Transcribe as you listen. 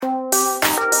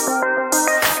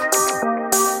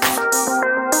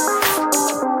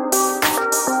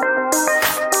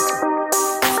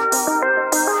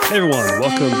Hey everyone,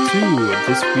 welcome to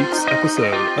this week's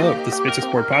episode of the Space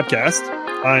Explored Podcast.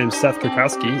 I'm Seth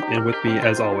Kurkowski, and with me,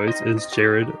 as always, is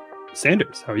Jared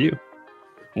Sanders. How are you?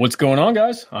 What's going on,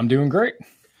 guys? I'm doing great.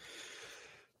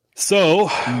 So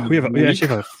we actually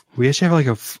have like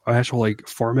a actual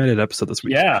formatted episode this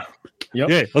week. Yeah. Yep.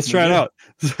 Okay, let's try it out.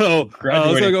 So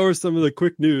let's go over some of the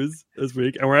quick news this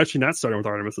week, and we're actually not starting with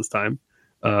Artemis this time,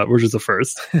 which is the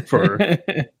first for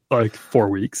like 4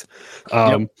 weeks.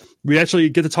 We actually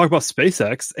get to talk about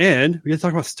SpaceX, and we get to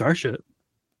talk about Starship.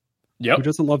 Yep. Who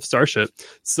doesn't love Starship?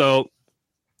 So,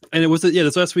 and it was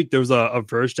this last week there was a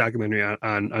Verge documentary on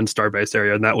Starbase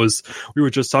area, and we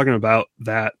were just talking about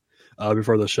that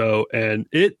before the show, and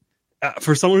it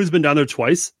for someone who's been down there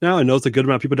twice now and knows a good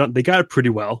amount of people down, they got it pretty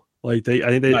well. I think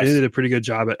they did a pretty good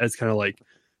job at kind of like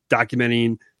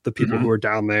documenting the people who are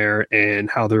down there and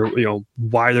how they're,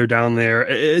 why they're down there.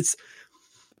 It's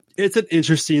an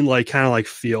interesting kind of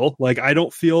feel. I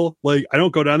don't feel like I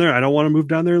don't go down there. I don't want to move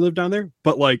down there and live down there,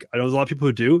 but I know there's a lot of people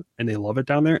who do, and they love it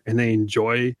down there, and they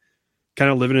enjoy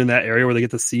kind of living in that area where they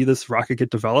get to see this rocket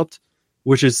get developed,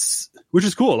 which is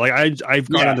cool. I've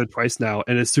gone down there twice now,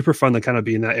 and it's super fun to kind of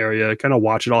be in that area, kind of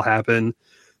watch it all happen.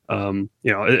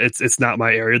 It's not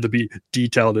my area to be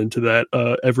detailed into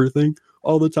that everything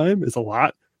all the time. It's a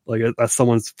lot. That's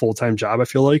someone's full-time job, I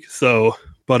feel like. So,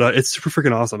 but it's super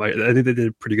freaking awesome. I think they did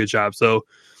a pretty good job. So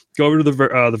go over to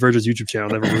the Verge's YouTube channel.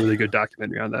 They have a really good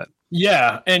documentary on that.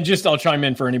 Yeah. And I'll chime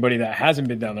in for anybody that hasn't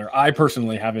been down there. I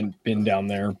personally haven't been down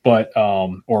there, but,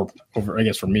 or over, I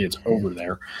guess for me, it's over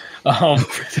there. But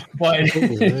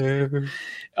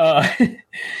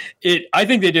I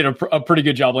think they did a pretty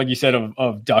good job, like you said,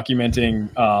 of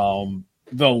documenting,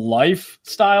 the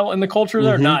lifestyle and the culture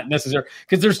there, not necessarily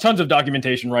because there's tons of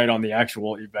documentation right on the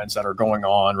actual events that are going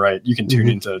on, right? You can tune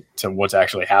into what's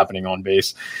actually happening on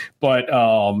base, but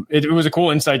it was a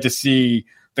cool insight to see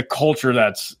the culture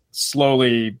that's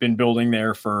slowly been building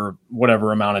there for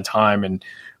whatever amount of time,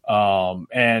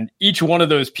 and each one of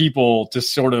those people to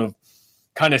sort of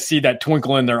kind of see that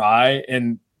twinkle in their eye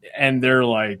and their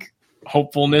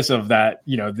hopefulness of that,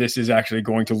 this is actually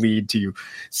going to lead to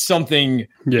something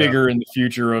bigger in the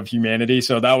future of humanity.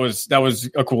 So that was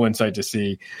a cool insight to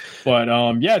see. But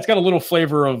it's got a little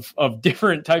flavor of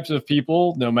different types of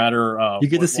people, no matter you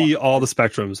get to see all the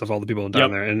spectrums of all the people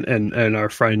down there, and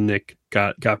our friend Nick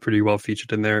got pretty well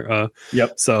featured in there.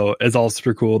 So it's all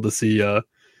super cool to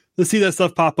see that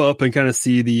stuff pop up and kind of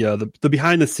see the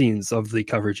behind the scenes of the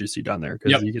coverage you see down there.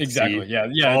 Because you get to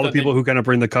see all the people who kind of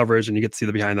bring the coverage, and you get to see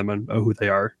the behind them and who they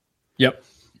are. Yep.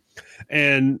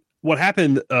 And what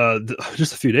happened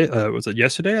just a few days, was it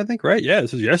yesterday, I think, right? Yeah,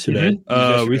 this was yesterday.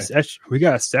 We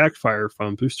got a stack fire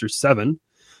from Booster 7.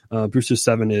 Booster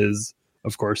 7 is,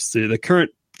 of course, the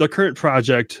current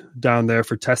project down there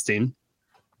for testing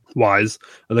wise.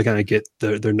 They kind of get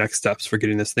their next steps for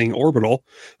getting this thing orbital,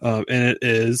 and it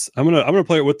is I'm gonna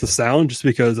play it with the sound just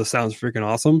because the sound's freaking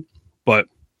awesome. But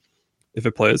if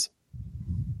it plays,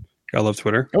 I love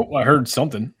Twitter. Oh, I heard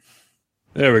something.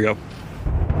 There we go.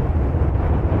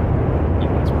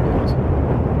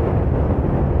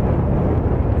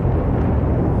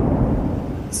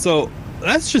 So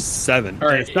that's just 7. All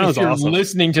right, it sounds if you're awesome.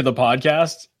 Listening to the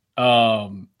podcast,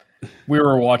 we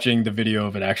were watching the video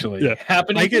of it actually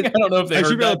happening. I don't know if I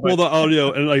should be able to pull the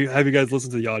audio and have you guys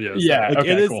listen to the audio. Yeah,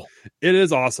 cool. It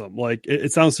is awesome.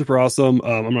 It sounds super awesome.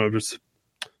 I'm gonna just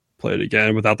play it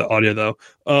again without the audio though.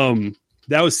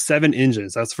 That was 7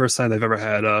 engines. That's the first time they've ever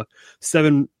had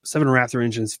 7 Raptor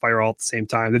engines fire all at the same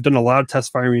time. They've done a lot of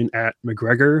test firing at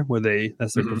McGregor, where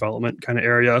that's their development kind of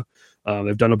area.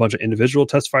 They've done a bunch of individual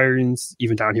test firings,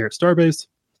 even down here at Starbase.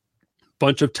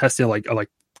 Bunch of testing, like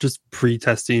just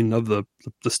pre-testing of the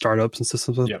startups and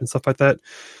systems and stuff like that.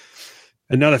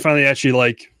 And now they finally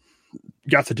actually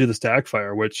got to do the stack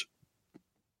fire, which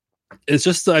is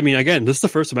just, again, this is the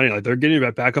first of many. They're getting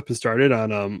it back up and started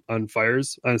on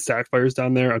fires, on stack fires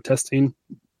down there on testing.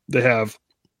 They have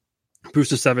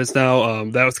Booster 7s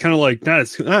now. That was kind of not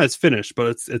as finished,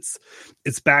 but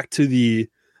it's back to the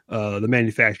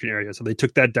manufacturing area. So they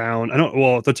took that down. They're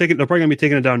probably gonna be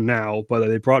taking it down now, but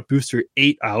they brought Booster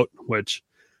 8 out, which,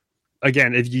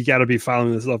 again, if you got to be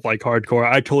following this stuff hardcore,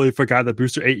 I totally forgot that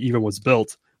Booster 8 even was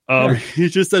built. He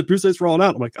just said Booster 8's rolling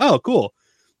out. I'm like, oh, cool.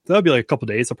 That'll be a couple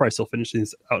days. I'll probably still finish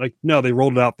these out. No, they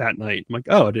rolled it out that night. I'm like,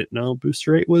 oh, I didn't know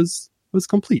Booster 8 was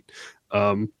complete.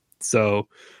 So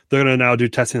they're gonna now do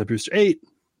testing of Booster 8,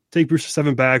 take Booster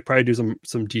 7 back, probably do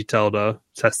some detailed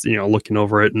testing, looking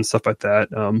over it and stuff like that.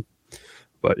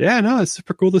 But yeah, no, it's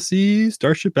super cool to see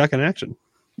Starship back in action.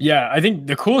 Yeah, I think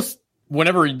the coolest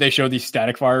whenever they show these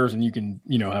static fires, and you can,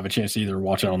 have a chance to either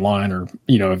watch it online or,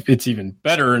 if it's even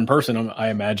better in person, I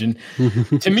imagine.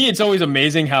 To me, it's always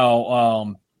amazing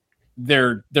how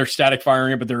they're static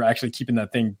firing it, but they're actually keeping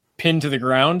that thing pinned to the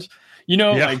ground.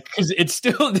 Because it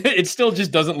still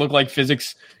just doesn't look like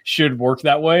physics should work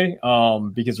that way,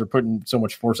 because they're putting so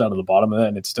much force out of the bottom of it,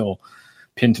 and it's still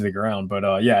pinned to the ground. But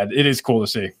it is cool to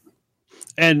see.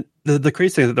 And the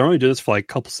crazy thing is that they're only doing this for like a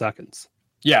couple seconds.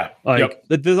 Yeah,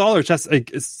 there's all their tests.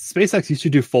 Like SpaceX used to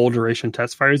do full duration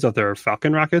test fires of their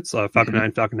Falcon rockets, Falcon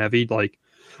 9, Falcon Heavy. Like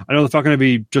I know the Falcon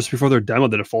Heavy just before their demo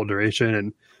did a full duration,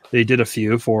 and they did a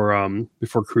few for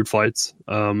before crewed flights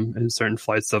and certain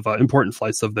flights of important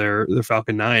flights of their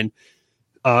Falcon 9.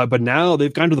 But now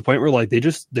they've gotten to the point where like they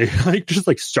just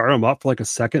start them up for like a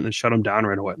second and shut them down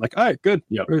right away. Like, all right, good,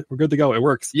 we're good to go. It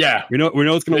works. Yeah, we know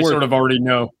it's going to work. Sort of already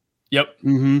know. Yep.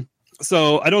 Mm-hmm.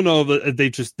 So I don't know if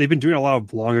they've been doing a lot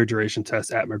of longer duration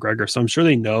tests at McGregor. So I'm sure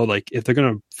they know like if they're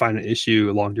going to find an issue,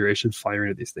 a long duration firing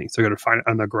of these things, they're going to find it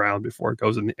on the ground before it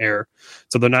goes in the air.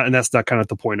 So they're not, and that's not kind of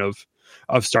the point of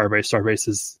Starbase. Starbase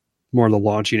is more in the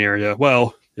launching area.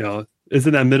 Well, is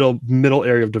in that middle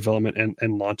area of development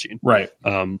and launching. Right.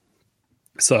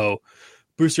 So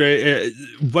Booster,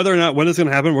 whether or not when it's going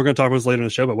to happen, we're going to talk about this later in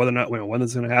the show. But whether or not when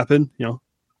it's going to happen,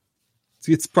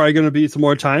 it's probably going to be some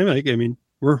more time. I mean,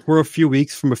 we're a few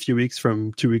weeks from 2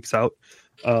 weeks out.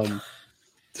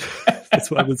 That's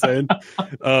what I've been saying.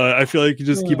 I feel like you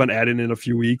just keep on adding in a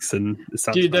few weeks, and it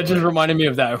sounds. Dude, that just reminded me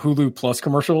of that Hulu Plus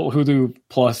commercial. Hulu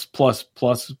Plus.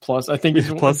 I think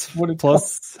it's what it's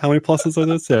plus. How many pluses are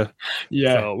this? Yeah,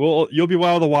 yeah. So you'll be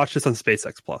able to watch this on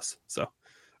SpaceX Plus. So,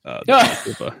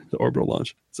 the orbital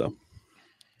launch. So.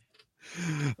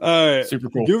 All right, super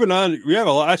cool. Moving on, we have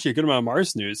actually a good amount of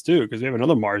Mars news too, because we have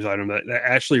another Mars item that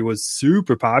actually was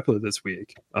super popular this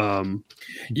week. Kind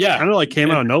of like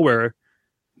came out of nowhere.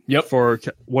 Yep. For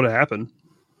what had happened.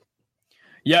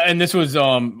 Yeah, and this was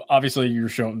obviously you're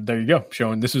showing. There you go,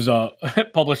 showing. This was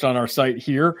published on our site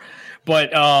here,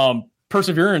 but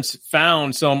Perseverance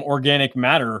found some organic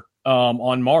matter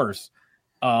on Mars.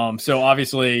 So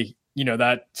obviously,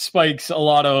 that spikes a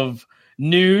lot of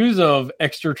news of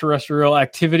extraterrestrial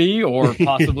activity, or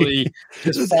possibly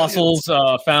just fossils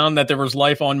found that there was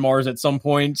life on Mars at some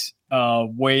point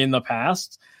way in the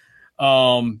past.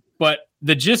 But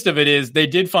the gist of it is they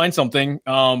did find something.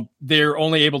 They're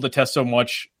only able to test so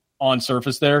much on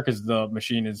surface there because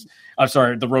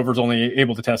the rover's only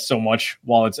able to test so much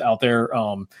while it's out there.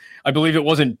 I believe it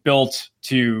wasn't built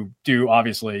to do,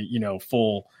 obviously,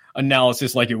 full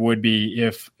analysis like it would be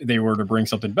if they were to bring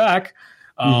something back.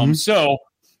 So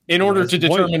in order to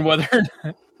determine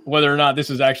whether or not this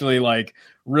is actually like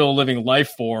real living life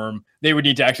form, they would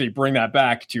need to actually bring that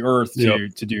back to Earth to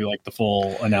do like the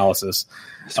full analysis.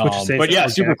 But yeah,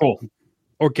 super cool.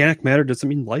 Organic matter doesn't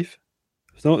mean life.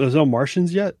 There's no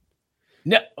Martians yet.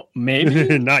 No,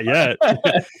 maybe not yet.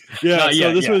 Yeah, not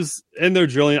yet, this was in their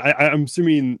drilling. I'm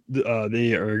assuming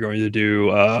they are going to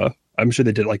do. I'm sure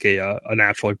they did like a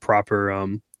naturally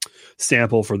proper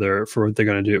sample for what they're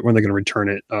going to do when they're going to return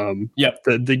it.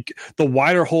 The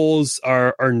wider holes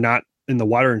are not in the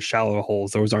wider and shallow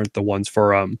holes. Those aren't the ones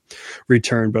for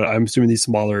return, but I'm assuming these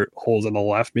smaller holes on the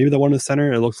left, maybe the one in the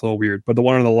center, it looks a little weird, but the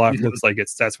one on the left looks like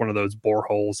that's one of those bore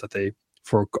holes that they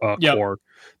for core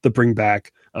to bring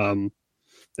back. And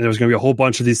there's going to be a whole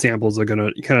bunch of these samples they're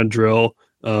going to kind of drill,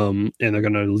 and they're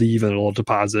going to leave in a little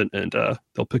deposit, and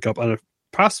they'll pick up on a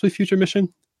possibly future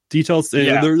mission. Details.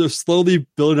 They're slowly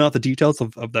building out the details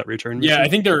of that return mission. Yeah, I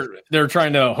think they're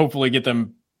trying to hopefully get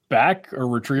them back or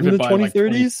retrieve it by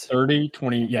 2030s? Like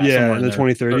 2030, in the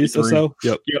 2030s or so.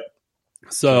 Yep.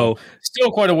 So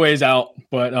still quite a ways out,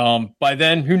 but by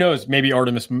then, who knows? Maybe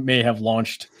Artemis may have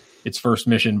launched its first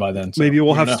mission by then. So maybe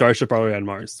we'll have Starship probably on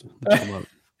Mars.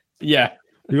 Yeah.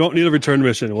 We won't need a return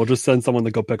mission. We'll just send someone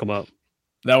to go pick them up.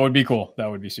 That would be cool. That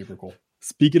would be super cool.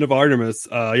 Speaking of Artemis,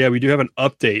 we do have an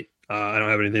update. I don't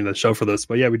have anything to show for this,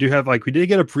 but we do have we did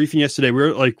get a briefing yesterday.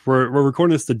 We're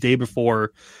recording this the day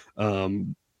before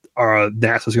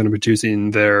NASA's going to be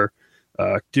producing their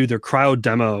cryo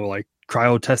demo,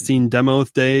 cryo testing demo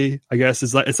day. I guess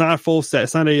it's not a full set.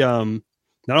 It's not a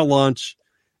launch.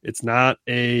 It's not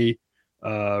a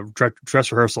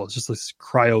dress rehearsal. It's just this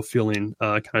cryo fueling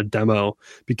kind of demo,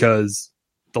 because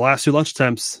the last two launch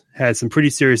attempts had some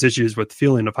pretty serious issues with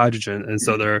fueling of hydrogen, and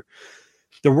so they're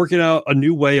working out a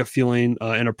new way of fueling.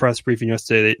 In a press briefing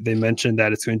yesterday, they mentioned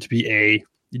that it's going to be a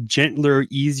gentler,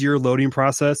 easier loading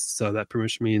process. So that pretty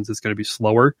much means it's going to be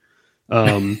slower.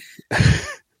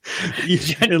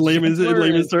 in layman's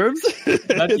terms. It's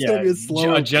going to be a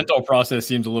slow, a gentle process.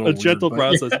 Seems a little weird, gentle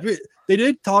process. Yeah. They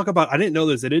did talk about. I didn't know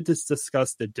this. They did just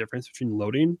discuss the difference between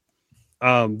loading.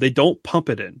 They don't pump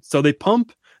it in, so they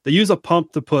use a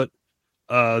pump to put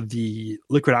the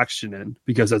liquid oxygen in,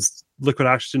 because as liquid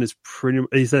oxygen is pretty.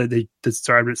 They said they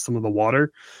described it some of the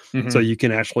water, so you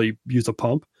can actually use a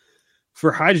pump.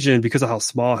 For hydrogen, because of how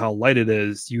small, how light it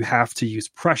is, you have to use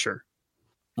pressure.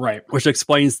 Right. Which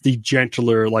explains the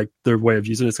gentler, like their way of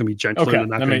using it's going to be gentler. Okay. And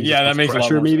not that makes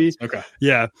pressure, maybe. Sense. Okay.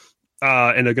 Yeah.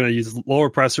 And they're going to use lower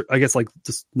pressure, I guess, like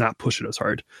just not push it as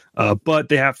hard. But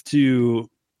they have to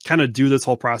kind of do this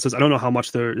whole process. I don't know how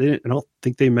much I don't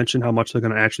think they mentioned how much they're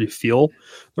going to actually fuel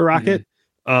the rocket.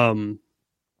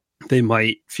 They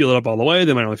might fuel it up all the way.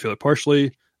 They might only fuel it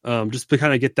partially. Just to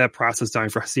kind of get that process down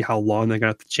for see how long they're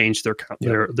going to have to change their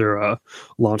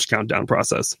launch countdown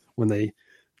process when they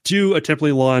do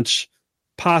attemptly launch,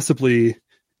 possibly,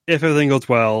 if everything goes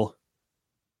well,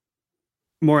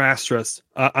 more asterisk,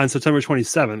 on September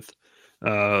 27th.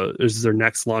 This is their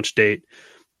next launch date.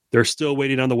 They're still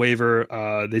waiting on the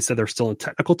waiver. They said they're still in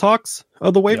technical talks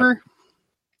of the waiver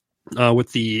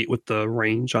with the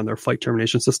range on their flight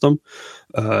termination system.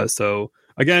 So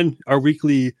again, our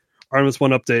weekly Artemis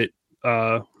 1 update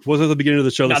wasn't at the beginning of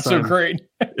the show. Not so great.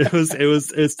 It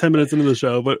was 10 minutes into the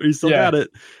show, but we still got it.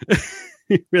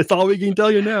 That's all we can tell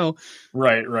you now.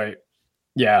 Right.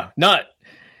 Yeah. I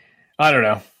don't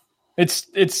know.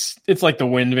 It's like the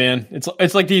wind, man.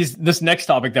 It's like this next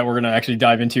topic that we're going to actually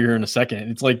dive into here in a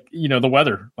second. It's like, the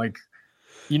weather. Like,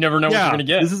 you never know what you're going to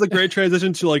get. This is a great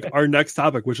transition to like our next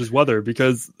topic, which is weather,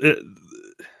 because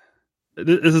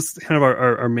this is kind of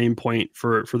our main point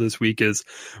for this week is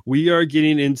we are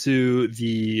getting into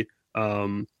the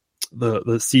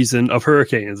season of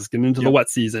hurricanes. It's getting into the wet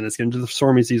season. It's getting into the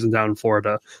stormy season down in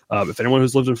Florida. If anyone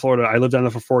who's lived in Florida, I lived down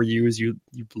there for 4 years. You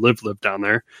lived down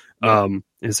there. And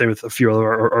same with a few other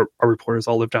our reporters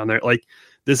all live down there. Like,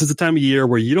 this is the time of year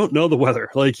where you don't know the weather.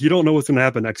 Like, you don't know what's going to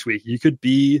happen next week. You could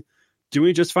be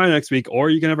doing just fine next week, or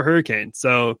you can have a hurricane.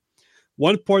 So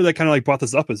one point that kind of like brought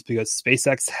this up is because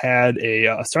SpaceX had a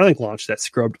Starlink launch that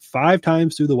scrubbed 5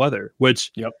 times through the weather,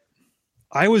 which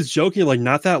I was joking, like,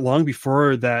 not that long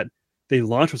before that they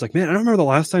launched, was like, man, I don't remember the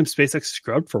last time SpaceX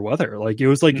scrubbed for weather. Like, it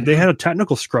was like they had a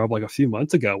technical scrub like a few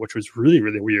months ago, which was really,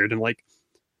 really weird. And like,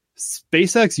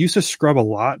 SpaceX used to scrub a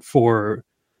lot for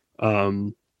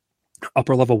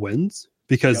upper level winds,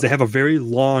 because they have a very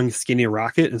long, skinny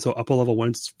rocket, and so upper level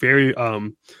winds very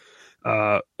when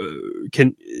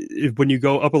you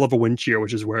go upper level wind shear,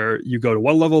 which is where you go to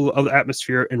one level of the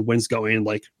atmosphere and winds going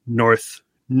like north,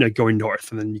 and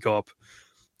then you go up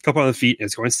a couple of feet and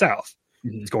it's going south.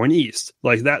 It's going east,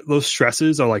 like that. Those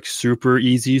stresses are like super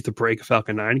easy to break a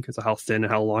Falcon 9 because of how thin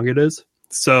and how long it is.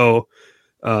 So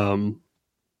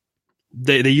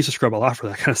they used to scrub a lot for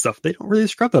that kind of stuff. They don't really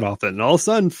scrub that often, and all of a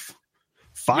sudden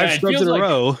 5 scrubs in a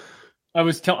row. I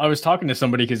was talking to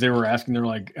somebody because they were asking, they're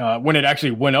like, when it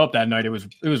actually went up that night, it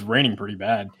was raining pretty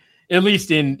bad, at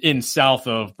least in south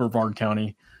of Brevard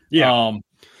County. And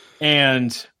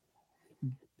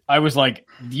I was like,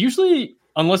 usually,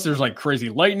 unless there's like crazy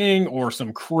lightning or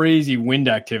some crazy wind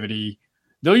activity,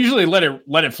 they'll usually let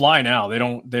it fly now. They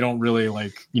don't really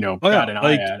like, bat an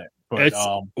eye at it. But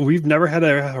we've never had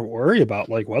to worry about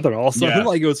like weather. All of a sudden,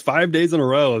 like, it was 5 days in a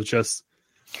row of just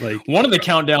like, one of the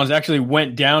countdowns actually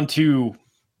went down to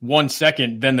 1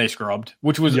 second, then they scrubbed,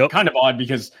 which was kind of odd,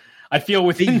 because I feel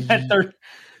within that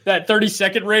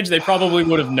 30-second range, they probably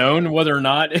would have known whether or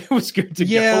not it was good to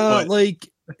go. Yeah, like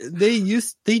they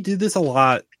did this a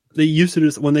lot. They used to do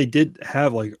this when they did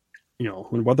have like,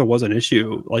 when weather was an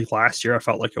issue, like last year, I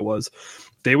felt like it was,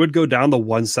 they would go down to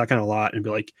 1 second a lot and be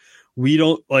like, we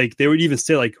don't, like, they would even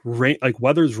say like rain, like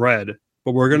weather's red,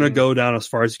 but we're going to go down as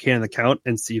far as you can in the count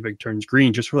and see if it turns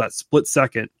green just for that split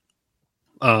second.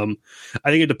 I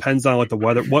think it depends on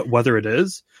what weather it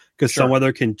is, because some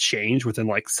weather can change within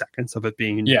like seconds of it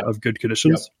being of good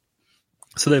conditions.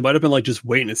 So they might have been like just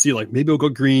waiting to see, like, maybe it'll go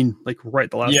green like right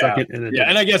the last second. And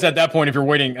and I guess at that point, if you're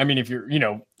waiting, I mean, if you're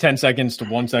 10 seconds to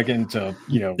 1 second to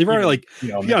they've already like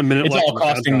got a minute. It's left all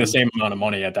costing the same amount of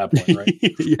money at that point, right?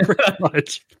 Pretty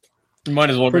much. You might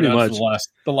as well pretty much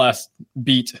the last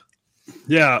beat.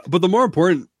 Yeah, but the more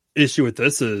important issue with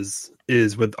this is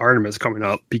with Artemis coming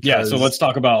up, because so let's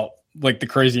talk about like the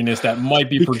craziness that might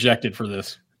be projected for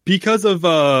this, because of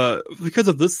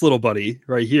this little buddy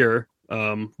right here.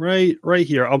 Right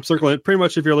here, I'm circling it. Pretty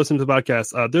much, if you're listening to the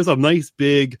podcast, there's a nice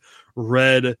big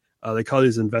red. They call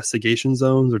these investigation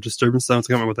zones or disturbance zones. I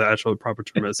can't remember what the actual proper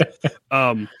term is.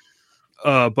 But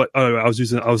I was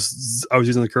using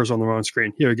the cursor on the wrong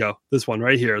screen. Here we go. This one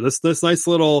right here. This nice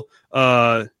little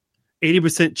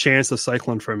 80% chance of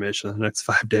cyclone formation in the next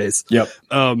 5 days. Yep.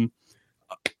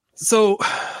 So,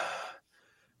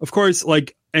 of course,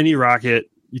 like any rocket,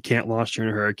 you can't launch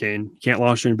during a hurricane. You can't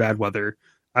launch during bad weather.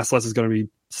 SLS is going to be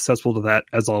susceptible to that,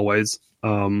 as always.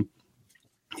 The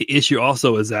issue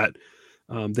also is that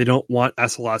they don't want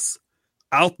SLS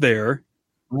out there.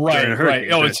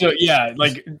 Right. Oh, so yeah,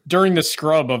 like during the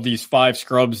scrub of these 5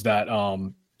 scrubs that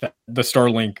that the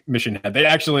Starlink mission had, they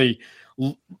actually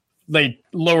they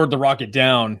lowered the rocket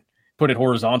down, put it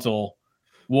horizontal,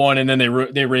 and then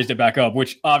they raised it back up,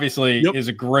 which obviously is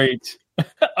a great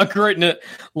like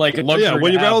luxury. Yeah,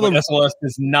 when you got all the SLS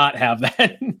does not have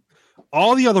that.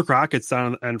 All the other rockets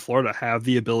down in Florida have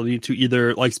the ability to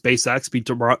either, like SpaceX, be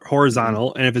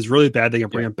horizontal, and if it's really bad, they can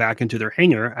bring it back into their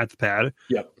hangar at the pad.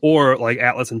 Yep. Or like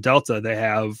Atlas and Delta, they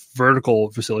have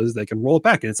vertical facilities they can roll it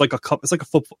back, and it's like it's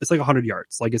like 100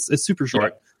 yards, like it's super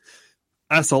short.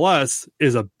 Yep. SLS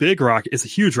is a big rocket; it's a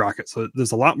huge rocket, so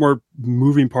there's a lot more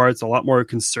moving parts, a lot more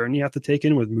concern you have to take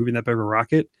in with moving that bigger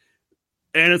rocket,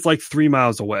 and it's like 3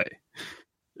 miles away.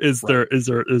 Is there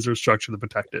structure to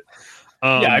protect it?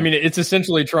 Yeah, I mean, it's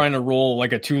essentially trying to roll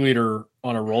like a 2-liter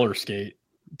on a roller skate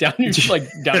down your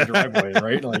down the driveway,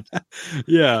 right? Like,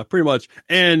 yeah, pretty much.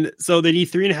 And so they need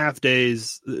 3.5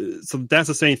 days. So that's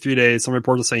the saying 3 days. Some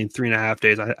reports are saying 3.5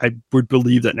 days. I would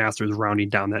believe that NASA is rounding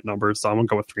down that number, so I'm gonna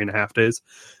go with 3.5 days.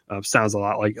 Sounds a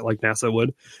lot like NASA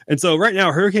would. And so right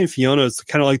now, Hurricane Fiona is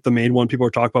kind of like the main one people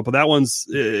are talking about. But that one's,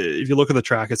 if you look at the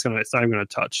track, it's not even going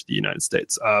to touch the United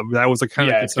States. That was a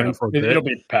kind of concern for a bit. It'll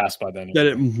be passed by then. That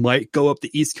it might go up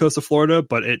the east coast of Florida,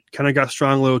 but it kind of got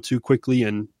strong a little too quickly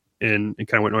and kind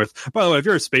of went north. By the way, if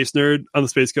you're a space nerd on the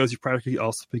Space Coast, you practically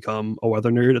also become a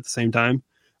weather nerd at the same time.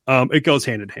 It goes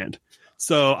hand in hand.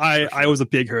 So I was a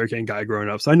big hurricane guy growing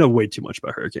up, so I know way too much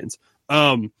about hurricanes.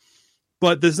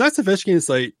 But this next investigation is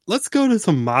like, let's go to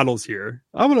some models here.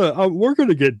 We're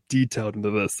gonna get detailed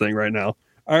into this thing right now.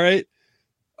 All right.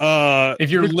 If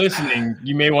you're listening,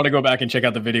 you may want to go back and check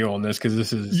out the video on this, because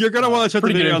this is you're gonna want to check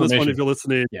the video on this one if you're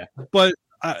listening. Yeah. But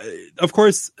of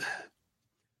course,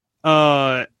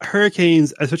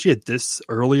 hurricanes, especially at this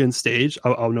early in stage,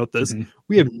 I'll note this. Mm-hmm.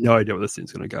 We have no idea where this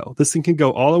thing's gonna go. This thing can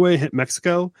go all the way and hit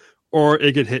Mexico, or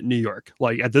it could hit New York.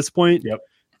 Like at this point,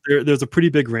 there's a pretty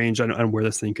big range on where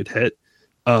this thing could hit.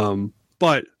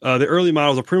 But the early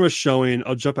models are pretty much showing.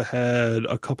 I'll jump ahead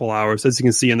a couple hours. As you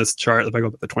can see in this chart, if I go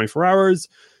up to the 24 hours,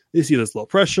 you see this low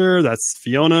pressure. That's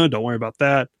Fiona. Don't worry about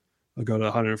that. I'll go to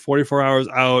 144 hours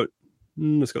out.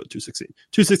 Let's go to 216.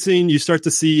 216, you start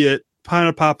to see it kind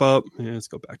of pop up. Yeah, let's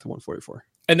go back to 144.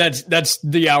 And that's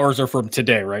the hours are from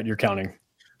today, right? You're counting.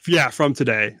 Yeah, from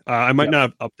today. I might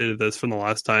not have updated this from the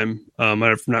last time. I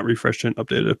have not refreshed and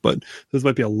updated it, but this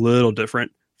might be a little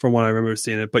different from what I remember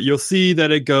seeing it. But you'll see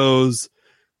that it goes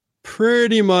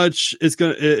pretty much.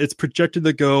 It's projected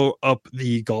to go up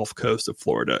the Gulf Coast of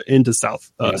Florida into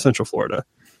Central Florida,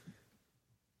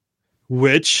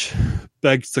 which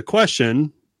begs the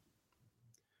question: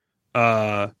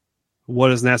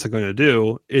 what is NASA going to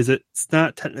do? It's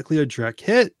not technically a direct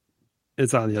hit.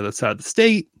 It's on the other side of the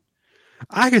state.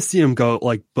 I could see him go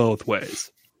like both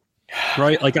ways,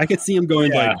 right? Like I could see him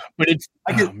going but it's.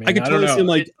 I could totally see him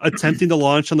like attempting to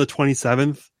launch on the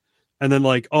 27th, and then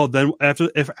like then after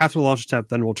the launch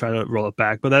attempt, then we'll try to roll it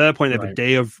back. But at that point, they have a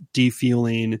day of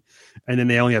defueling, and then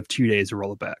they only have 2 days to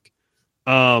roll it back.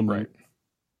 Right.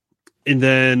 And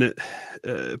then,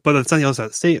 but it's on the other side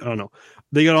of the state. I don't know.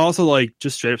 They can also like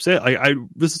just straight up say it.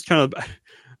 This is kind of.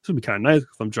 This would be kind of nice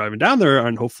if I'm driving down there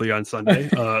and hopefully on Sunday.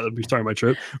 I'll be starting my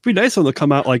trip. It'd be nice when they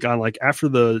come out like on like after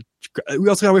the. We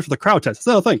also gotta wait for the crowd test. That's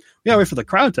another thing. We gotta wait for the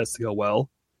crowd test to go well.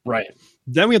 Right.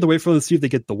 Then we have to wait for them to see if they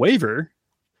get the waiver,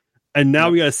 and now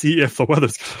we gotta see if the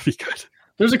weather's gonna be good.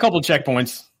 There's a couple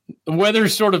checkpoints. The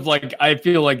weather's sort of like I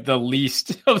feel like the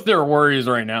least of their worries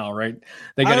right now. Right.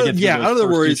 They gotta get out of their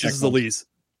worries. This is the least.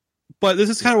 But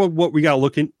this is kind of what we got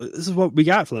looking. This is what we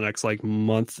got for the next like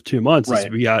month, 2 months.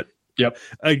 Right. We got. Yep.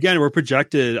 Again, we're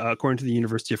projected, according to the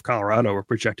University of Colorado, we're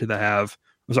projected to have,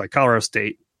 Colorado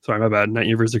State. Sorry, my bad. Not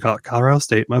University of Colorado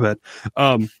State. My bad.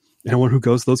 Anyone who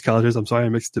goes to those colleges, I'm sorry, I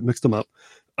mixed them up.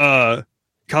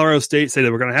 Colorado State say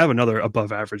that we're going to have another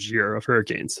above average year of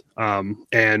hurricanes.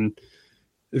 And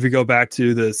if you go back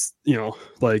to this,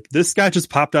 like this guy just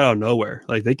popped out of nowhere.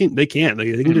 Like they can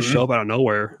just show up out of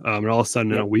nowhere. And all of a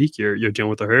sudden in a week, you're dealing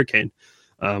with a hurricane.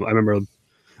 I remember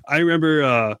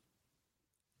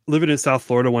living in South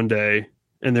Florida one day,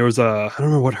 and there was I don't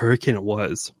remember what hurricane it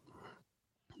was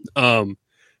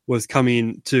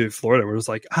coming to Florida. We're just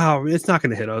like, it's not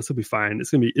going to hit us. It'll be fine. It's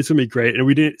going to be great. And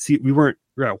we were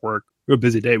at work. We were a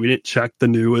busy day. We didn't check the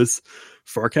newest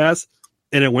forecast.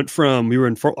 And it went from, we were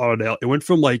in Fort Lauderdale. It went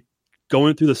from like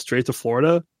going through the Straits of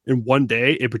Florida in one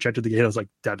day, it projected the gate. I was like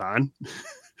dead on.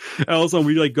 And also,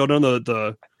 we like go down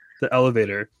the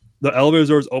elevator. The elevator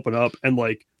doors open up, and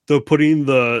like they're putting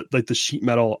the sheet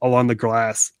metal along the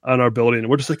glass on our building, and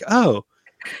we're just like, oh,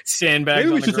 sandbags.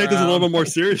 Maybe we should take this a little bit more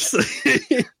seriously.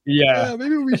 Yeah,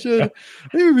 maybe we should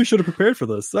have prepared for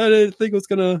this. I didn't think it was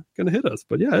gonna hit us,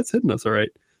 but yeah, it's hitting us all right.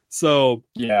 So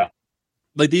yeah,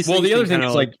 like these. Well, the other thing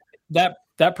is like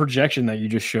that projection that you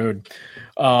just showed,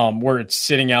 where it's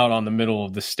sitting out on the middle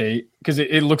of the state, because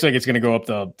it looks like it's going to go up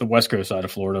the west coast side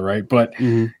of Florida, right? But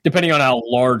depending on how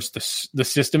large the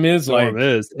system is,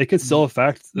 it can still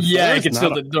affect. It can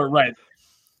still right.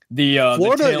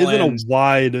 Florida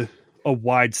isn't a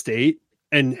wide state,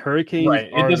 and hurricanes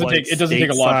it doesn't take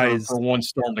a lot for one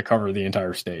storm to cover the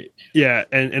entire state. Yeah,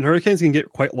 and hurricanes can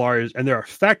get quite large, and their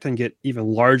effect can get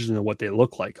even larger than what they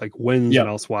look like winds and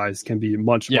elsewise can be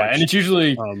much. And it's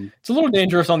usually it's a little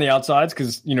dangerous on the outsides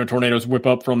because tornadoes whip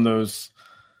up from those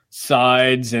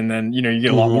sides, and then you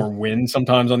get a lot more wind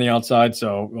sometimes on the outside.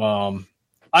 So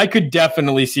I could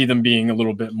definitely see them being a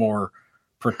little bit more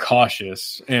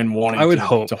precautious and wanting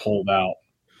to hold out.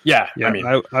 Yeah, I mean,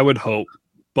 I would hope,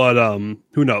 but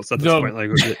who knows at this point?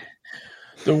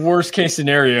 The worst case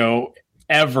scenario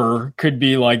ever could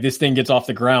be like this thing gets off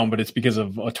the ground, but it's because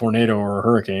of a tornado or a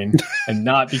hurricane, and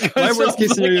not because my worst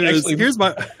case scenario is here's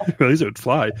my these would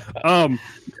fly.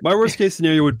 My worst case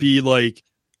scenario would be like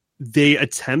they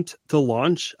attempt to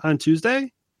launch on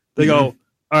Tuesday. They go,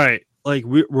 all right, like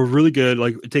we're really good.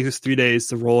 Like it takes us 3 days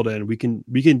to roll it in. We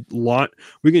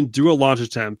can do a launch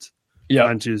attempt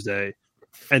on Tuesday.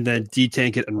 And then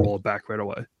detank it and roll it back right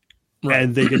away. Right.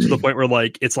 And they get to the point where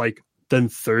it's then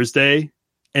Thursday,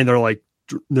 and they're like,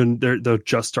 then they're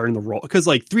just starting to roll because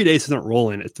 3 days isn't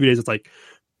rolling. 3 days, it's like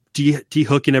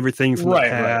dehooking everything from the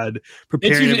pad,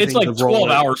 preparing. It's like 12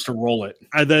 hours to roll it,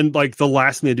 and then the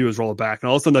last thing they do is roll it back. And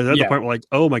all of a sudden, they're at the point where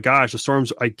oh my gosh, the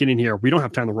storm's getting here. We don't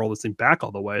have time to roll this thing back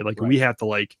all the way. We have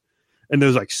to and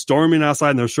there's storming outside,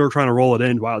 and they're still trying to roll it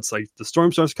in. Wow, it's the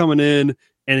storm starts coming in.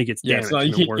 And it gets damaged.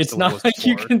 It's not like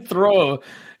you can throw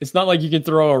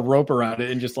a rope around it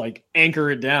and just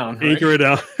anchor it down. Right? Anchor it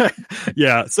down.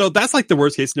 Yeah. So that's the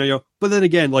worst case scenario. But then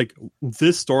again,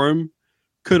 this storm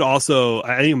could also,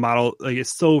 I think, model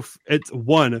it's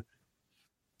one.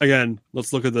 Again,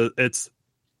 let's look at it's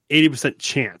 80%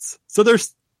 chance. So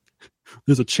there's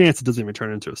a chance it doesn't even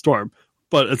turn into a storm,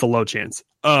 but it's a low chance.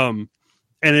 And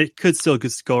it could still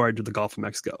just go right to the Gulf of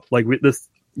Mexico.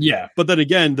 Yeah, but then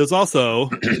again, there's also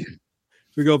if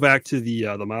we go back to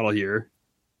the model here,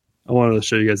 I wanted to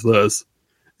show you guys this.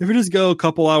 If we just go a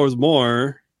couple hours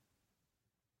more,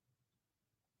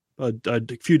 a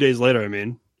few days later, I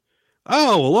mean,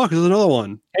 well, look, there's another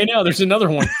one. Hey, now there's another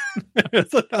one.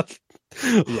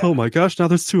 Oh my gosh, now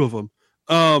there's two of them.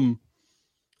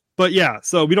 But yeah,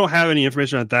 so we don't have any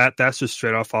information on that. That's just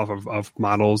straight off of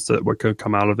models that what could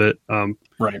come out of it.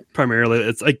 Right. Primarily,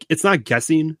 it's not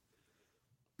guessing.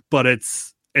 But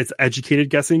it's educated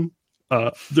guessing.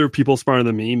 There are people smarter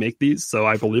than me make these, so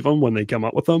I believe them when they come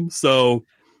up with them. So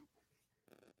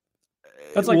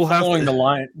that's following the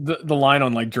line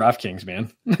on DraftKings,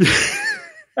 man.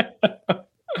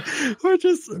 we're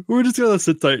just gonna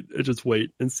sit tight and just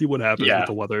wait and see what happens with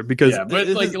the weather because but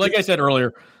like I said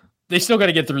earlier, they still got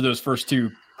to get through those first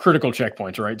two critical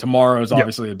checkpoints, right? Tomorrow is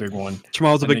obviously a big one.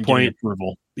 Tomorrow's a big point.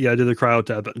 Approval. Yeah, do the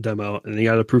cryo demo, and you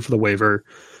got to approve for the waiver.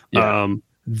 Yeah.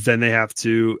 Then they have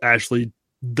to actually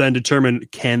then determine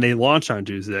can they launch on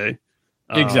Tuesday.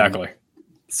 Exactly.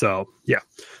 So yeah,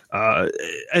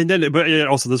 and then but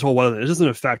also this whole weather it doesn't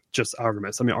affect just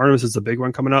Artemis. I mean, Artemis is the big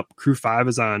one coming up. Crew 5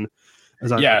 is on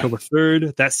October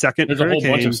 3rd. That second there's hurricane, a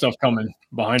whole bunch of stuff coming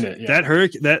behind it. Yeah. That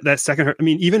hurricane, that second. I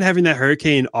mean, even having that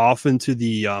hurricane off into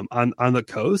the on the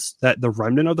coast, that the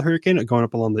remnant of the hurricane going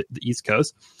up along the East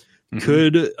Coast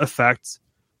could affect.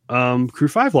 Crew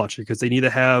 5 launching because they need to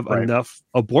have enough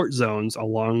abort zones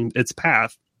along its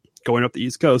path going up the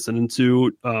East Coast and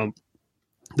into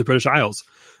the British Isles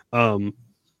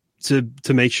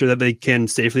to make sure that they can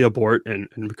safely abort and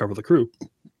recover the crew.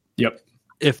 Yep.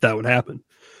 If that would happen.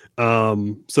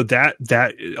 So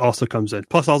that also comes in.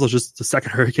 Plus also just the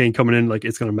second hurricane coming in,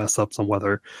 it's going to mess up some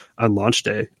weather on launch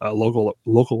day, local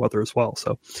weather as well.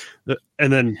 So,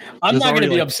 and then I'm not going to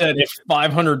be upset if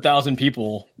 500,000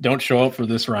 people don't show up for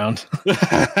this round.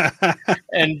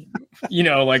 And,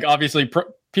 obviously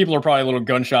people are probably a little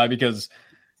gun shy because,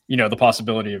 the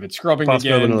possibility of it scrubbing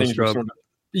again.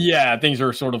 Things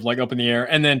are sort of up in the air.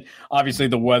 And then obviously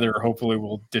the weather hopefully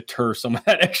will deter some of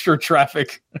that extra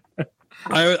traffic.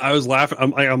 I was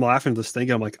laughing. I'm laughing at this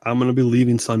thinking. I'm like, I'm going to be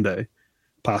leaving Sunday,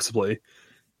 possibly.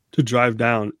 to drive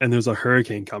down, and there's a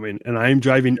hurricane coming, and I'm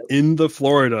driving into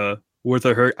Florida with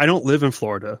a hurricane. I don't live in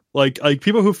Florida. Like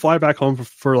people who fly back home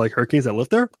for like hurricanes that live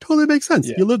there, totally makes sense.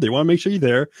 Yeah. You live there. You want to make sure you're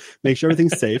there, make sure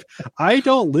everything's safe. I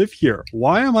don't live here.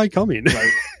 Why am I coming?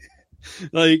 Right.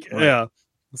 Like, Right. yeah.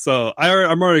 So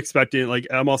I'm already expecting, like,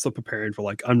 I'm also preparing for,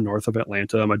 like, I'm north of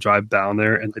Atlanta. I'm gonna drive down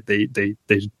there, and like they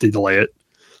delay it.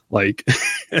 Like,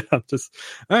 I'm just,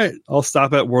 all right, I'll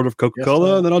stop at World of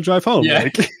Coca-Cola and then I'll drive home. Yeah.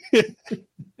 Like,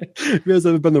 if you guys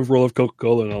haven't been to World of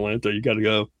Coca-Cola in Atlanta, you got to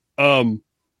go.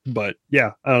 But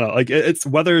yeah, I don't know. Like, it's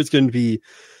weather is going to be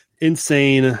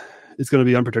insane. It's going to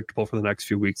be unpredictable for the next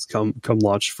few weeks. Come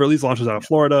launch, for at least launches out of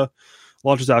Florida,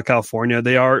 launches out of California.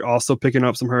 They are also picking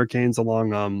up some hurricanes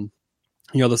along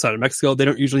the other side of Mexico. They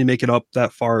don't usually make it up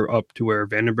that far up to where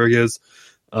Vandenberg is.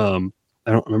 I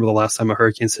don't remember the last time a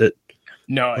hurricane's hit.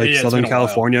 No, Like Southern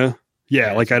California.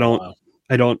 Yeah, like I don't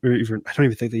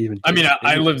even think they even. I mean,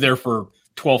 I lived there for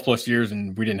 12 plus years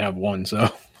and we didn't have one. So,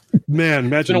 man,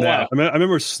 imagine that. I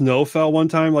remember snow fell one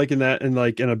time, like in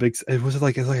a big. It was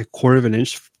like a quarter of an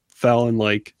inch fell in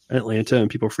like Atlanta, and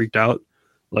people freaked out.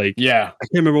 Like, yeah, I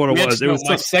can't remember what it was. Snow, it was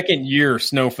my second year.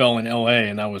 Snow fell in LA,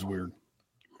 and that was weird.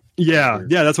 Yeah,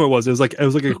 that's what it was. It was like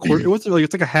a quarter. It wasn't like,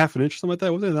 it's like a half an inch or something like that.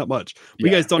 It wasn't that much. You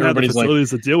guys don't have the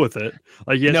facilities to deal with it.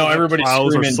 Like, no, everybody's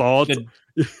screaming or salt.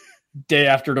 Day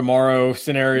after tomorrow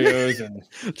scenarios, and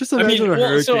just imagine a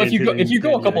hurricane. So if you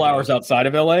go a couple hours outside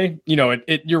of LA,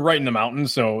 you're right in the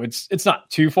mountains, so it's not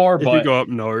too far. But if you go up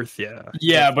north,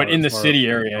 but in the city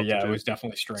area, it was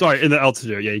definitely strange. Sorry, in the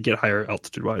altitude, you get higher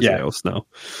altitude wise, snow.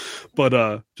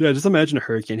 But just imagine a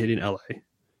hurricane hitting LA.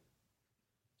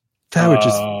 That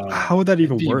would how would that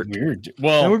even work? Weird.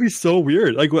 Well, that would be so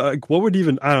weird. Like what would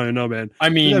even, I don't know, man. I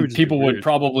mean, people would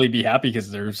probably be happy because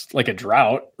there's like a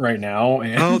drought right now.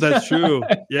 And oh, that's true.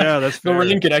 Yeah, that's fair. The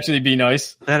rain could actually be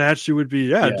nice. That actually would be,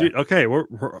 dude. Okay, we're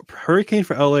hurricane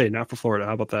for LA, not for Florida.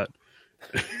 How about that?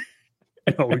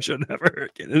 No, we shouldn't have a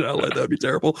hurricane in LA. That'd be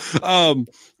terrible.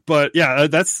 But yeah, so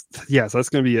that's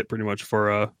gonna be it pretty much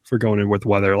for going in with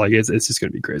weather. Like it's just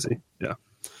gonna be crazy. Yeah.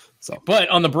 So, but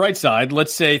on the bright side,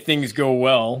 let's say things go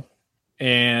well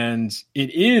and it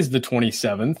is the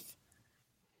 27th.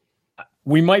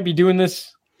 We might be doing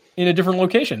this in a different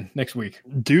location next week.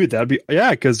 Dude, that'd be,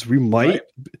 because we might,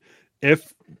 we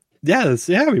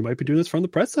might be doing this from the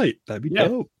press site. That'd be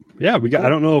dope. Yeah, I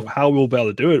don't know how we'll be able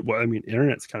to do it. Well, I mean,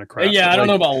 internet's kind of crap. Yeah, I don't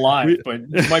know about live, but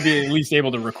we might be at least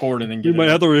able to record and then we might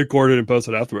have to record it and post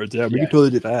it afterwards. Yeah, we could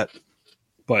totally do that.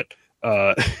 But,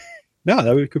 no,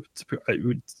 that would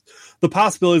the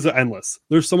possibilities are endless.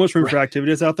 There's so much room for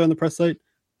activities out there on the press site.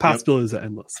 Possibilities are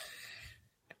endless.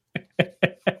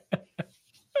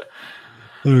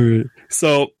 All right.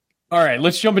 So, all right,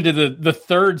 let's jump into the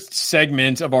third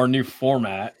segment of our new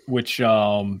format, which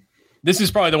this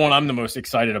is probably the one I'm the most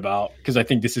excited about because I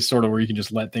think this is sort of where you can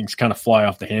just let things kind of fly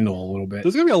off the handle a little bit.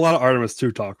 There's gonna be a lot of Artemis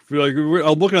 2 talk. I'm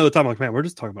looking at the time, like, man, we're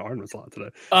just talking about Artemis a lot today.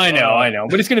 I know,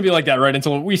 but it's gonna be like that, right?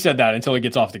 Until it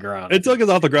gets off the ground. Until it gets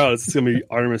off the ground, it's gonna be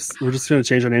Artemis. We're just gonna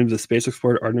change our name to the Space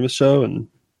Explorer Artemis Show, and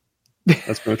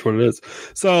that's pretty much what it is.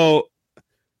 So,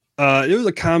 it was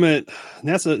a comment.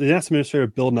 The NASA Administrator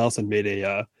Bill Nelson made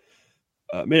a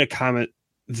comment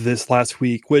this last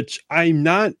week, which I'm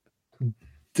not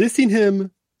dissing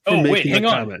him for making a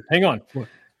comment. Hang on. What?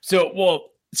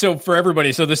 So for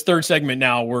everybody, so this third segment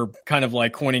now we're kind of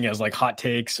like coining as like hot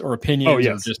takes or opinions. Oh,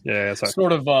 yes. Just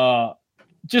sort of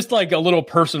just like a little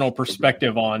personal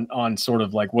perspective on sort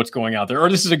of like what's going out there. Or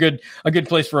this is a good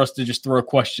place for us to just throw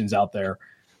questions out there.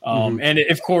 And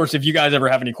of course, if you guys ever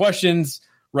have any questions,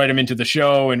 write them into the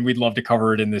show and we'd love to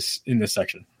cover it in this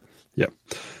section. Yeah.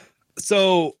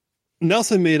 So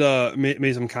Nelson made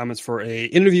some comments for a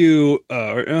interview,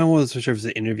 or I wasn't sure if it was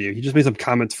an interview. He just made some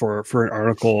comments for an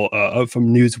article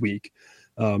from Newsweek.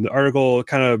 The article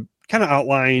kind of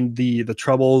outlined the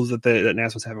troubles that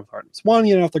NASA was having with Artemis 1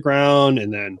 getting off the ground,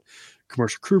 and then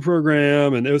commercial crew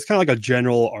program, and it was kind of like a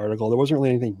general article. There wasn't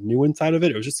really anything new inside of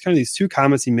it. It was just kind of these two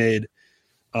comments he made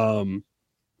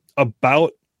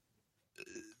about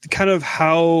kind of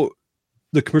how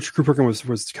the commercial crew program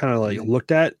was kind of like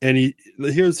looked at. And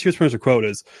here's pretty much a quote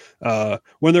is,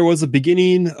 when there was the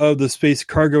beginning of the space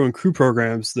cargo and crew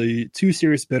programs, the two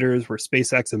serious bidders were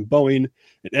SpaceX and Boeing,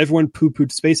 and everyone poo-pooed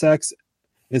SpaceX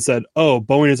and said, oh,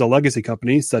 Boeing is a legacy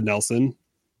company, said Nelson.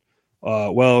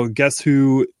 Well, guess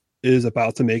who is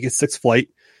about to make its sixth flight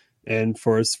and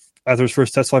after his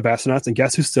first test flight of astronauts, and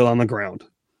guess who's still on the ground?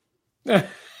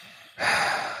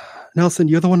 Nelson,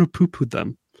 you're the one who poo-pooed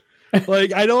them.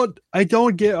 Like, I don't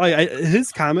get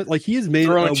his comment. Like, he has made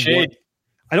shade.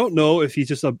 I don't know if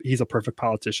he's a perfect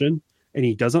politician and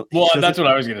he doesn't. Well, that's what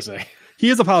I was gonna say. he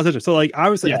is a politician. So like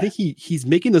obviously, Yeah. I think he's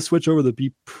making the switch over to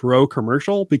be pro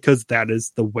commercial because that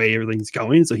is the way everything's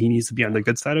going. So he needs to be on the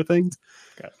good side of things.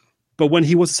 Okay. But when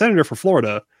he was a senator for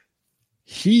Florida,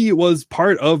 he was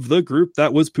part of the group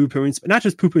that was poo-pooing, not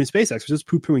just poo-pooing SpaceX, but just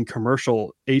poo-pooing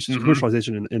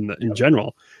commercialization in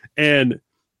general. And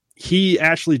he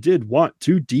actually did want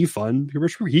to defund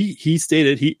commercial. He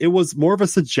stated it was more of a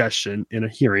suggestion in a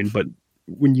hearing, but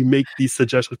when you make these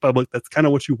suggestions public, that's kind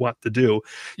of what you want to do.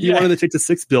 He wanted to take the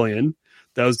 $6 billion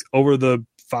that was over the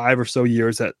 5 or so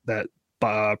years that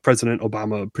President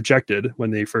Obama projected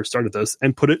when they first started this,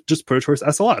 and put it towards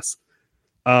SLS.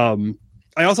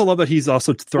 I also love that he's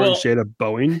also throwing shade at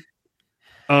Boeing.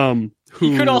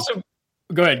 He could also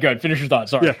go ahead. Finish your thought.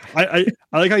 Sorry. Yeah, I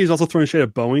like how he's also throwing shade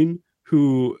at Boeing,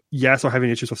 who are having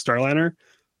issues with Starliner.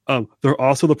 They're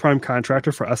also the prime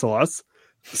contractor for SLS.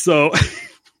 So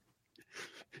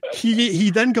he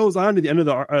then goes on to the end of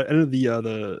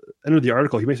the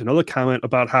article. He makes another comment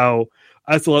about how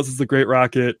SLS is a great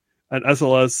rocket. And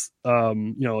SLS,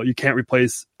 you can't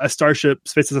replace a Starship.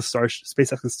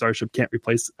 SpaceX's Starship can't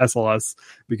replace SLS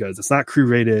because it's not crew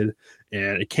rated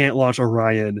and it can't launch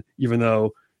Orion. Even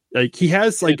though, like, he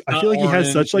has like, I feel like he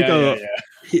has such like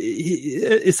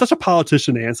it's such a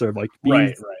politician answer of like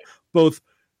being both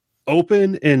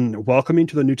open and welcoming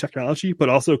to the new technology, but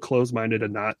also closed-minded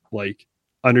and not like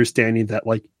understanding that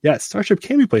like, Starship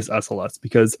can replace SLS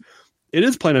because it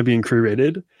is planned on being crew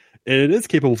rated. And it is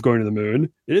capable of going to the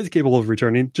moon. It is capable of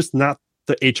returning, just not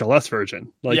the HLS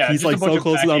version. Like he's like so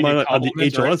close on the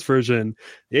HLS version.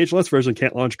 The HLS version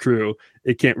can't launch crew.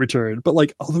 It can't return, but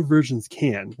like other versions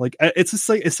can. Like it's just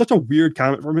like it's such a weird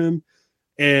comment from him.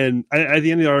 And at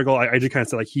the end of the article, I just kind of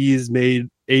said like he's made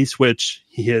a switch.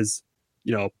 He has,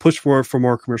 pushed for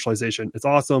more commercialization. It's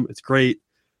awesome. It's great.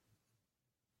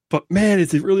 But man,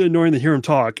 it's really annoying to hear him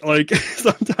talk. Like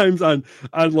sometimes on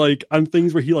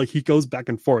things where he goes back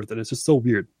and forth, and it's just so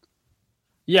weird.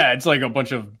 Yeah, it's like a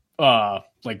bunch of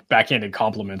like backhanded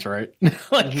compliments, right?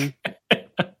 It's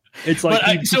like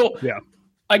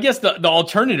I guess the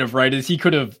alternative, right, is he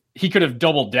could have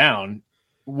doubled down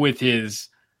with his,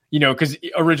 because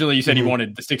originally you said he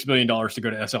wanted the $6 billion to go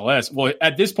to SLS. Well,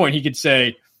 at this point, he could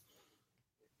say,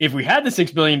 if we had the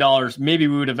 $6 billion, maybe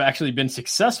we would have actually been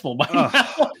successful by now.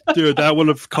 Dude, that would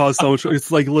have caused so much.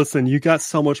 It's like, listen, you got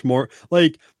so much more.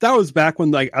 Like, that was back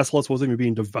when like SLS wasn't even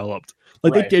being developed.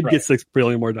 Like, they did get $6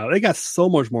 billion more dollars. They got so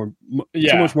much more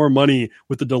money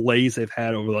with the delays they've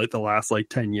had over like the last like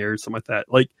 10 years, something like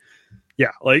that. Like,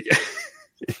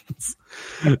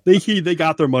 they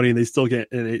got their money and they still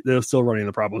get, and they're still running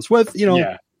the problems with,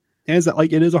 as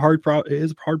like it is a hard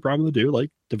problem to do, like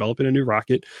developing a new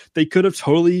rocket. They could have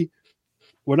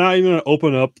we're not even going to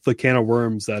open up the can of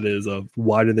worms that is of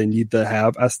why do they need to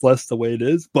have SLS the way it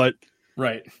is, but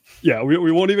we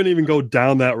won't even go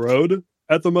down that road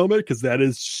at the moment because that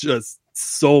is just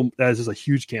a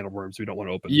huge can of worms we don't want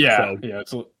to open.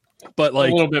 But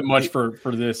like a little bit much for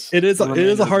this. It is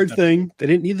a hard thing. They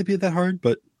didn't need to be that hard,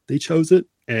 but they chose it,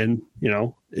 and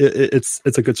it's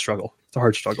a good struggle. It's a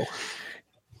hard struggle.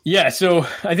 Yeah, so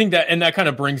I think that kind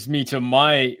of brings me to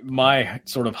my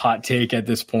sort of hot take at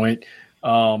this point.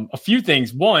 A few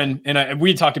things. One, and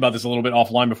we talked about this a little bit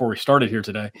offline before we started here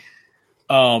today.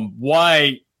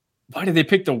 Why did they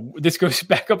pick this goes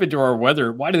back up into our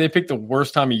weather. Why did they pick the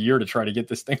worst time of year to try to get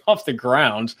this thing off the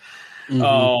ground?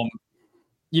 Mm-hmm.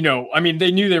 I mean,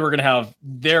 they knew they were going to have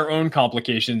their own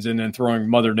complications and then throwing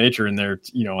Mother Nature in there,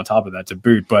 on top of that to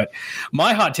boot. But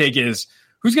my hot take is,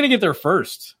 who's going to get there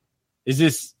first? Is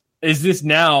this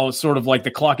now sort of like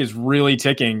the clock is really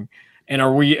ticking, and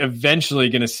are we eventually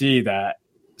going to see that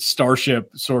Starship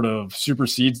sort of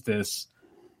supersedes this,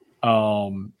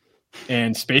 and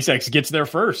SpaceX gets there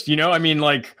first? I mean,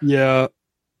 like,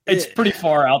 it's pretty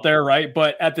far out there, right?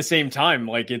 But at the same time,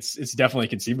 like, it's definitely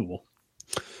conceivable.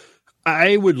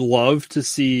 I would love to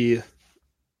see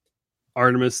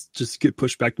Artemis just get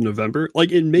pushed back to November.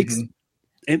 Like, it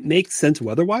makes sense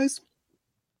weather-wise.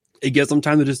 It gives them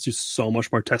time to just do so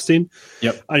much more testing.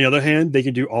 Yep. On the other hand, they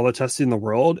can do all the testing in the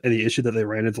world, and the issue that they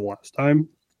ran into last time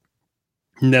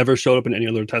never showed up in any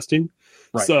other testing.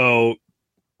 Right. So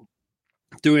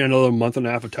doing another month and a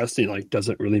half of testing like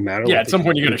doesn't really matter. Yeah, at some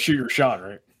point you got to shoot your shot,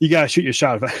 right? You got to shoot your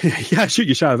shot. Shoot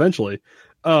your shot eventually.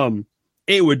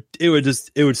 It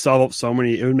would solve up so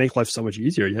many. It would make life so much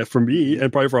easier. Yeah, for me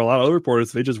and probably for a lot of other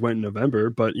reporters, they just went in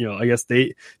November. But I guess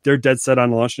they're dead set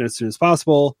on launching as soon as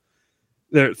possible.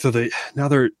 They're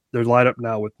lined up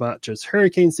now with not just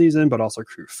hurricane season, but also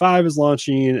Crew 5 is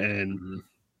launching, and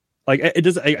like it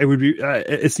does.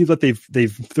 It seems like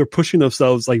they're pushing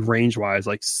themselves like range wise,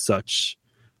 like such,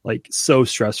 like so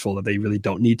stressful that they really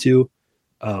don't need to.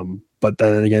 But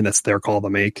then again, that's their call to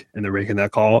make, and they're making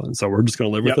that call, and so we're just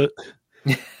going to live with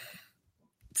it.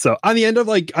 So on the end of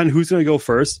on who's going to go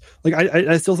first,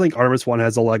 I still think Artemis 1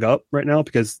 has a leg up right now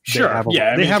because they have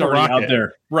a rocket out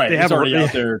there, right? They have already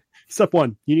out there. Step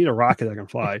 1, you need a rocket that can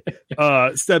fly.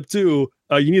 Step 2,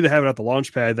 you need to have it at the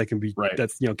launch pad that can be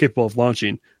that's capable of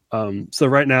launching. So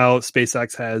right now,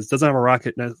 SpaceX doesn't have a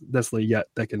rocket necessarily yet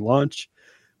that can launch,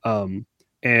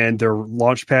 and their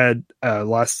launch pad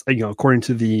according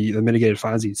to the mitigated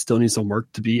FONSI, still needs some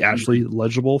work to be actually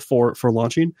legible for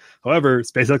launching. However,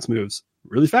 SpaceX moves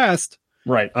really fast,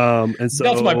 right? And so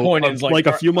that's my point. Is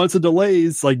a few months of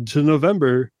delays, to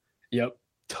November. Yep.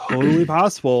 Totally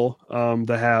possible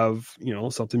to have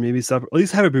something maybe separate, at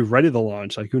least have it be ready to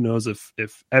launch. Who knows if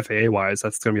FAA wise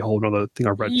that's going to be a whole other thing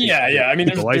of red tape. Yeah. I mean,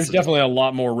 there's definitely a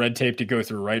lot more red tape to go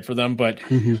through, right, for them. But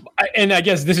I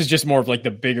guess this is just more of the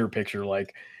bigger picture.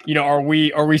 Are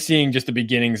we seeing just the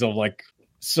beginnings of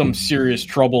some serious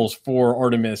troubles for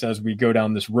Artemis as we go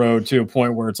down this road to a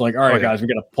point where it's all right, guys, we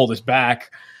got to pull this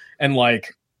back and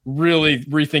really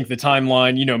rethink the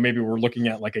timeline. Maybe we're looking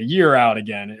at a year out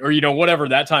again, or whatever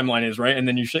that timeline is, right? And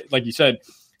then you said,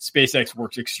 SpaceX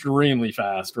works extremely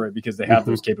fast, right? Because they have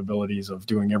those capabilities of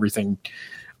doing everything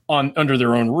under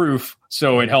their own roof,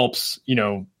 so it helps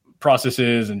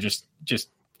processes and just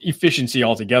efficiency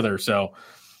altogether. So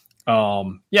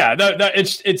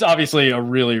it's obviously a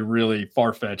really, really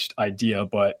far-fetched idea,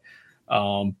 but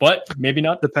maybe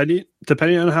not.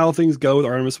 Depending on how things go with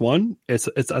Artemis 1, I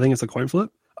think it's a coin flip.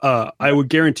 I would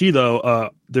guarantee though,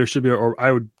 there should be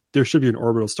an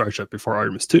orbital Starship before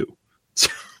Artemis 2.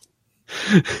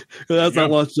 That's not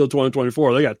launched until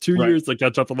 2024. They got 2 years to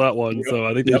catch up on that one, so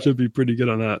I think they should be pretty good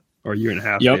on that, or a year and a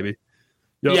half maybe.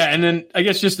 Yep. Yeah, and then I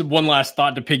guess just one last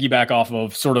thought to piggyback off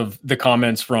of sort of the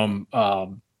comments from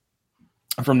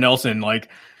Nelson,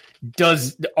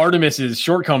 does Artemis's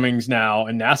shortcomings now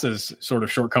and NASA's sort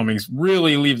of shortcomings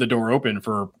really leave the door open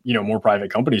for more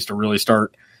private companies to really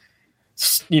start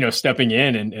stepping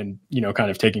in and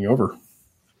kind of taking over?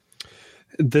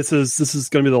 This is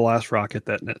going to be the last rocket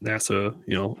that NASA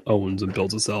owns and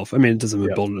builds itself. I mean, it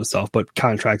doesn't build it itself, but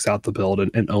contracts out the build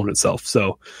and own itself.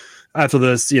 So after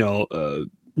this, you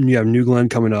have New Glenn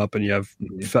coming up, and you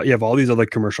have all these other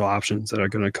commercial options that are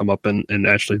going to come up and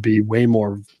actually be way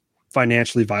more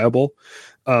financially viable.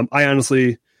 I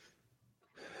honestly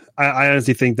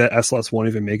think that SLS won't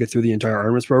even make it through the entire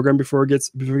Artemis program before it gets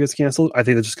canceled. I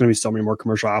think there's just going to be so many more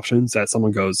commercial options that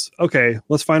someone goes, okay,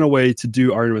 let's find a way to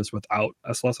do Artemis without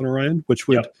SLS and Orion, which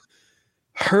would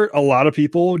hurt a lot of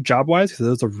people job wise, because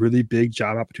those are really big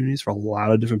job opportunities for a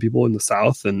lot of different people in the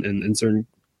South and in certain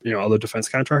other defense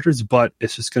contractors. But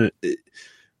it's just going to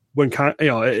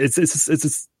it's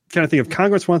this kind of thing. If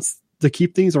Congress wants to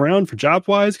keep things around for job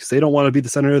wise, because they don't want to be the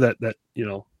senator that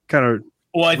kind of.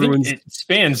 Well, I think it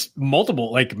spans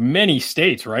multiple, many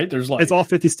states, right? There's it's all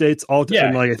 50 states, all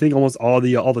and I think almost all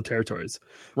the territories,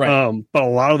 right? But a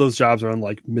lot of those jobs are in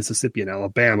Mississippi and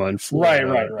Alabama and Florida,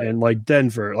 right, and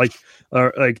Denver,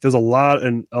 there's a lot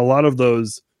of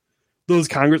those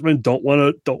congressmen don't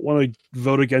want to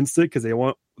vote against it because they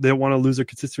don't want to lose their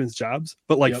constituents' jobs,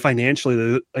 but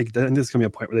financially, then there's gonna be a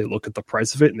point where they look at the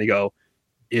price of it and they go,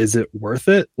 is it worth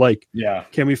it?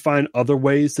 Can we find other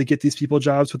ways to get these people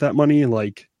jobs with that money? And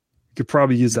you could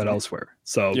probably use that elsewhere.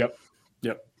 So, yep.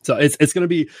 So that's going to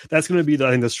be I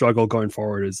think the struggle going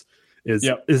forward is this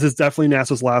is definitely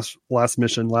NASA's last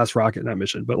mission, last rocket they're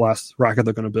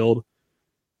going to build.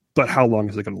 But how long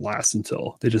is it going to last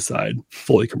until they decide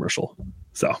fully commercial?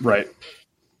 So, right.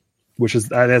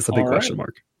 That's a big question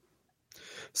mark.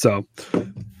 So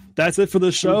that's it for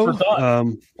the show.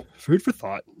 Food for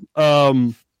thought.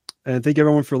 And thank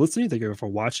everyone for listening. Thank you for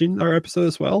watching our episode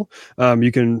as well.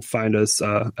 You can find us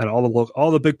at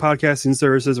all the big podcasting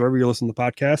services, wherever you listen to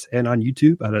podcasts, and on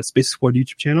YouTube at a Space Explorer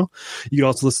YouTube channel. You can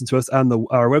also listen to us on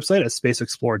our website at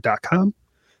spaceexplorer.com.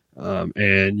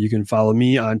 And you can follow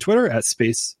me on Twitter at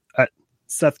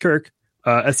Seth Kirk,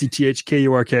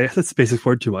 SETHKURK. That's Space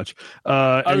Explorer too much.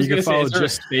 I was going to say, is there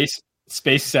a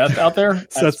Space Seth out there?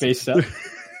 Space Seth.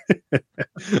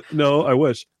 No, I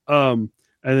wish.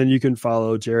 And then you can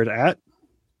follow Jared at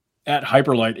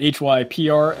Hyperlight,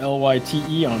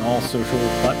 HYPRLYTE on all social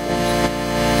platforms.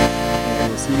 And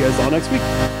we'll see you guys all next week.